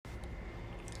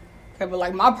Okay, but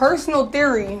like my personal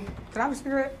theory. Can I have a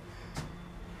cigarette?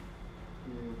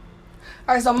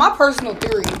 All right, so my personal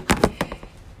theory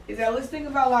is that let's think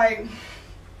about like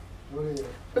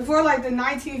before like the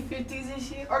 1950s and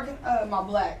shit. Or my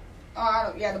black.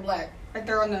 The black right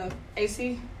there on the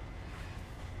AC.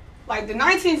 Like the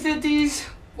 1950s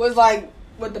was like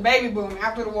with the baby boom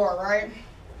after the war, right?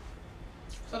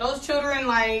 So those children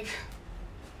like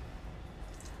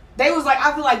they was like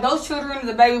I feel like those children,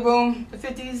 the baby boom, the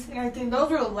 50s and everything.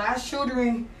 Those were the last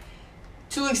children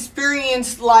to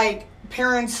experience like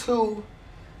parents who.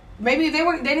 Maybe they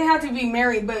didn't have to be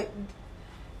married, but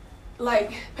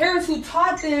like parents who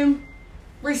taught them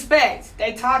respect.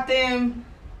 They taught them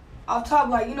off top,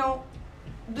 like, you know,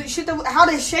 the shit how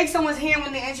to shake someone's hand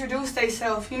when they introduce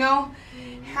themselves, you know?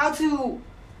 How to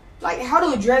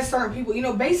address certain people, you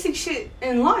know, basic shit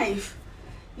in life.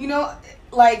 You know,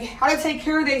 like how to take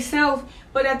care of themselves,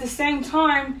 but at the same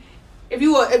time, if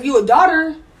you a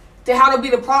daughter, to how to be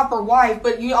the proper wife,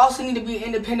 but you also need to be an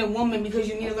independent woman because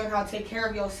you need to learn how to take care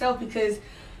of yourself because,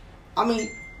 I mean,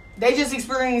 they just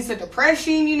experienced the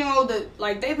depression, you know,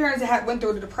 their parents went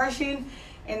through the depression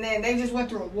and then they just went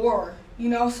through a war, you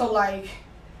know, so like,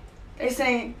 they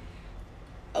saying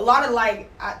a lot of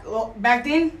back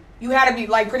then, you had to be,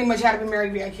 like, pretty much had to be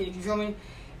married to have kids, you feel me?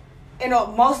 And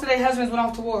most of their husbands went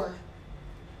off to war.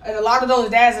 And a lot of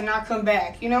those dads did not come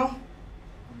back, you know?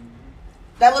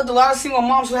 That left a lot of single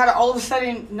moms who had to all of a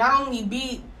sudden not only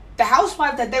be the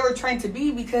housewife that they were trained to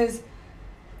be because,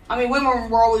 I mean, women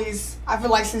were always, I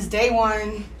feel like since day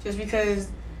one, just because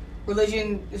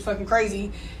religion is fucking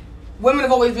crazy, women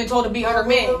have always been told to be under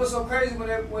men. It was so crazy when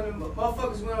the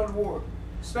motherfuckers went on the war.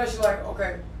 Especially like,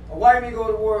 okay, a white man go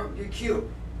to war, get killed.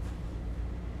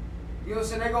 You know what I'm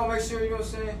saying? They gonna make sure, you know what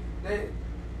I'm saying,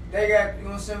 they got, you know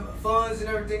what I'm saying, funds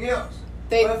and everything else.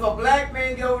 But if a black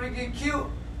man get over to get killed,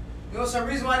 you know, some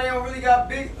reason why they don't really got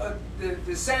big,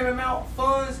 the same amount of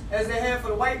funds as they had for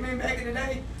the white men back in the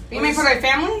day. You mean for their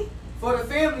family? For the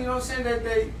family, you know what I'm saying, that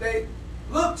they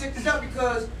look, check this out,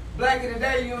 because back in the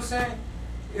day, you know what I'm saying,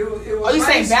 it was Oh, you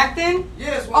saying back then?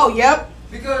 Yes. Yep.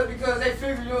 Because they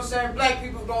figured, you know what I'm saying, black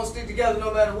people gonna stick together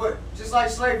no matter what. Just like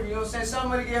slavery, you know what I'm saying,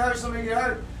 somebody get hurt,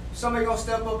 somebody gonna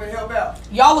step up and help out.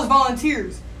 Y'all was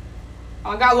volunteers.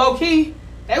 I got low key,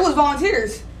 they was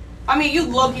volunteers. I mean, you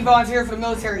low-key volunteer for the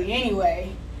military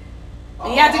anyway.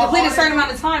 And you have to complete a certain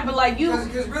amount of time, but like you...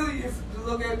 Because really, if you're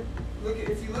looking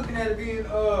at it being, you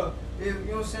know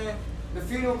what I'm saying, the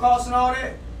funeral costs and all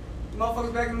that,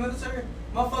 motherfuckers back in the military,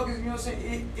 motherfuckers, you know what I'm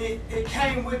saying, it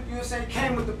came with, you know what I'm saying, it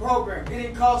came with the program. It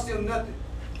didn't cost them nothing.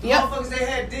 The motherfuckers they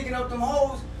had digging up them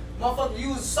holes, motherfuckers, you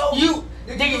was a soldier. You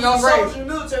digging your grave. In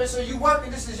the military, so you working,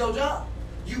 this is your job.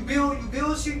 You build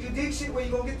shit, you dig shit, where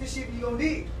you gonna get this shit, you gonna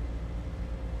dig.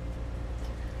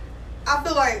 I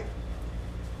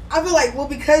feel like, well,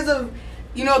 because of,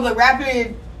 you know, the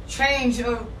rapid change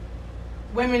of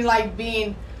women, like,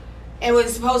 being, it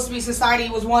was supposed to be society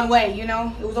was one way, you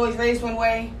know? It was always raised one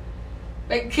way.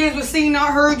 Like, kids were seen,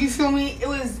 not heard, you feel me? It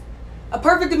was a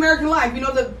perfect American life. You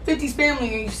know, the 50s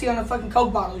family you see on the fucking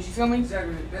Coke bottles, you feel me?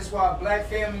 Exactly. That's why black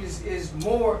families is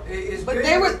more, is but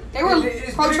bigger. they were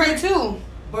portrayed too.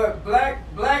 But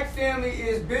black family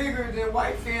is bigger than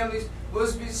white families.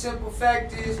 What's the simple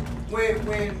fact is,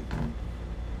 when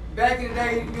back in the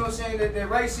day, you know what I'm saying, that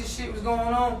racist shit was going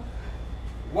on,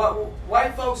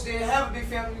 white folks didn't have a big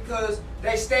family because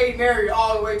they stayed married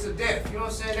all the way to death. You know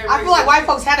what I'm saying? I feel like white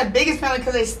folks had the biggest family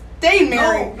because they stayed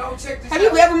married. No, check this out. Have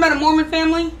you ever met a Mormon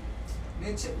family?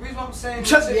 The reason why I'm saying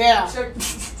yeah.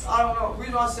 I don't know. The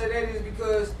reason why I say that is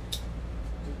because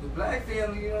the black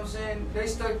family, you know what I'm saying, they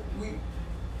stuck, you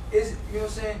know what I'm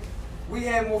saying, we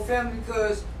had more family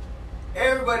because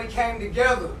everybody came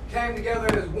together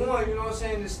as one, you know what I'm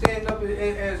saying, to stand up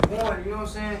as one, you know what I'm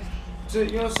saying,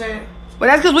 you know what I'm saying. But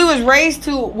that's because we was raised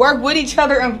to work with each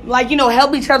other and, like, you know,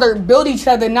 help each other, build each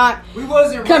other, not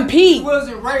compete. We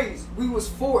wasn't raised. We was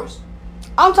forced.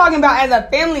 I'm talking about as a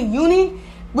family unit.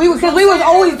 Because we was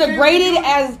always degraded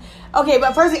as... Okay,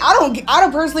 but firstly, I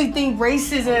don't personally think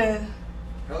race is a...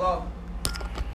 Hello?